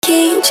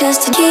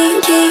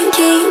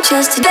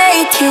just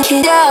today, take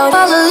it out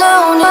all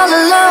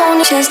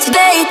alone, just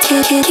today,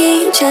 take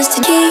it, just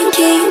today,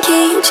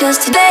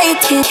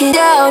 take it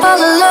out all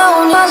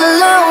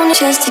alone,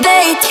 just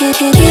today,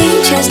 take it,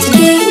 just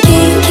today,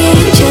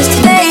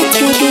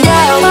 take it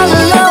out all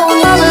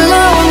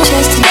alone,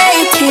 just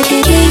today, take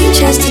it,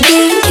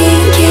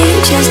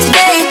 just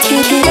today,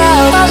 take it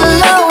out all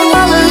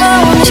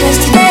alone,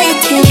 just today,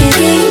 take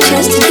it,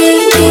 just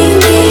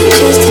today,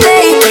 take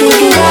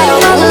it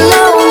out all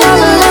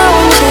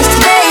alone, just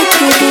today,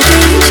 take it,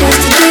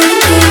 just today,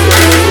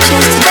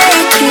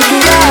 take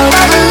it out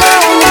all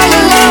alone,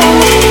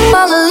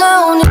 all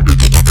alone.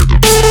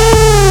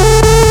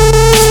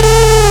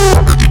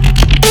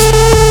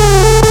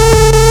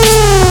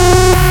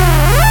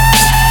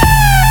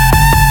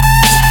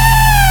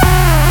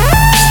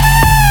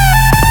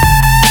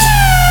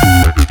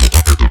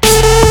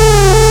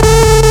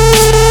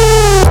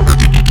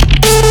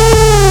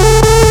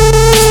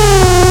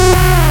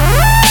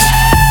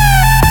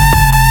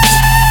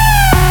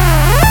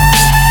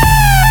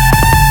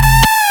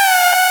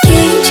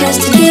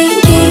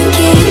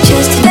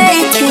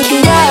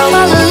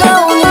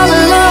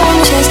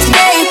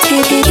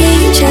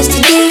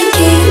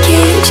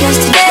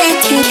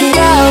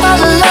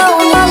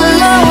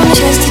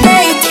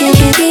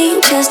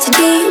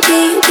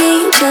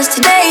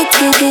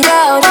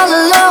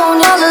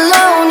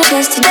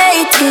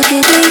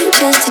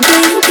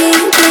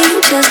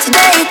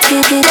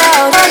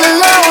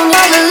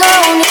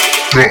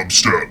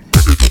 Dubstep.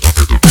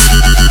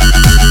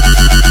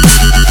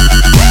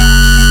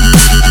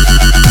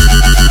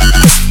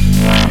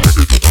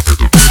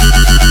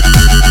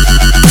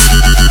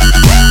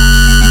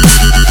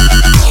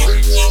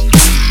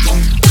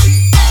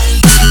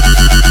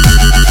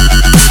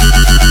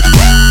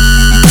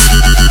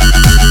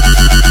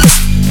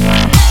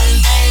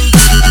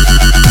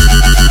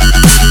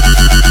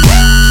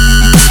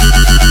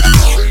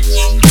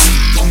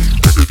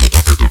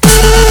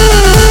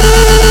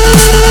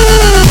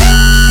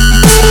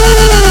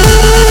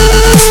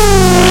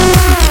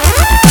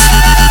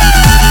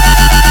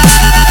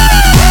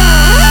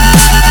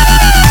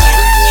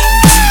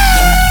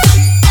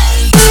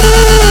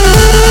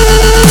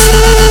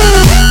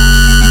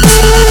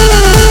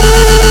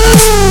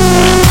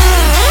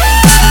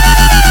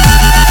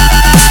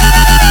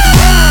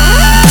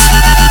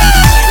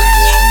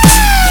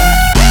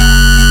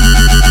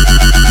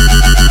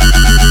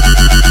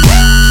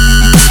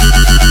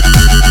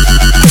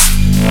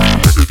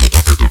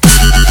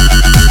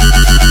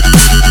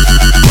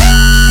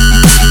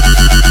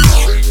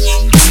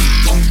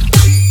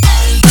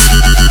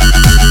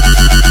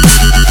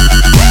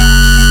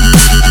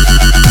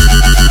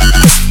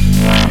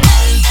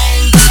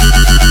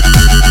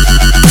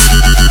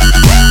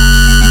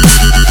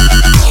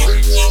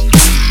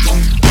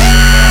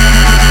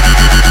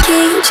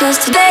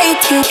 Just today,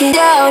 take it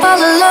out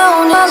all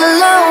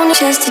alone,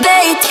 just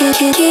today,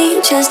 take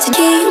it, just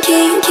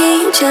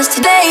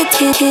today,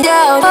 take it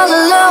out all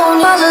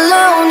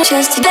alone,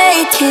 just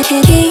today, take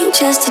it,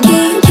 just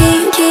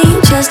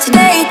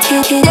today,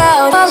 take it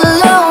out all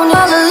alone,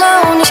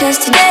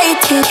 just today,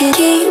 take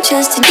it,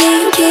 just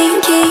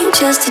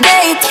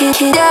today,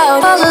 take it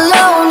out all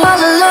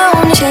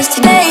alone, just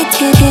today,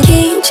 take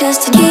it,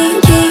 just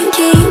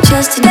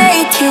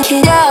today, take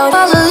it out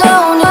all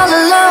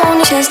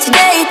alone, just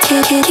today,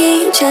 take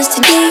it, just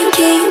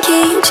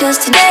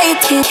today,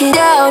 take it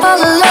out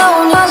all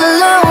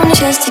alone,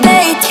 just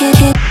today,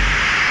 take it.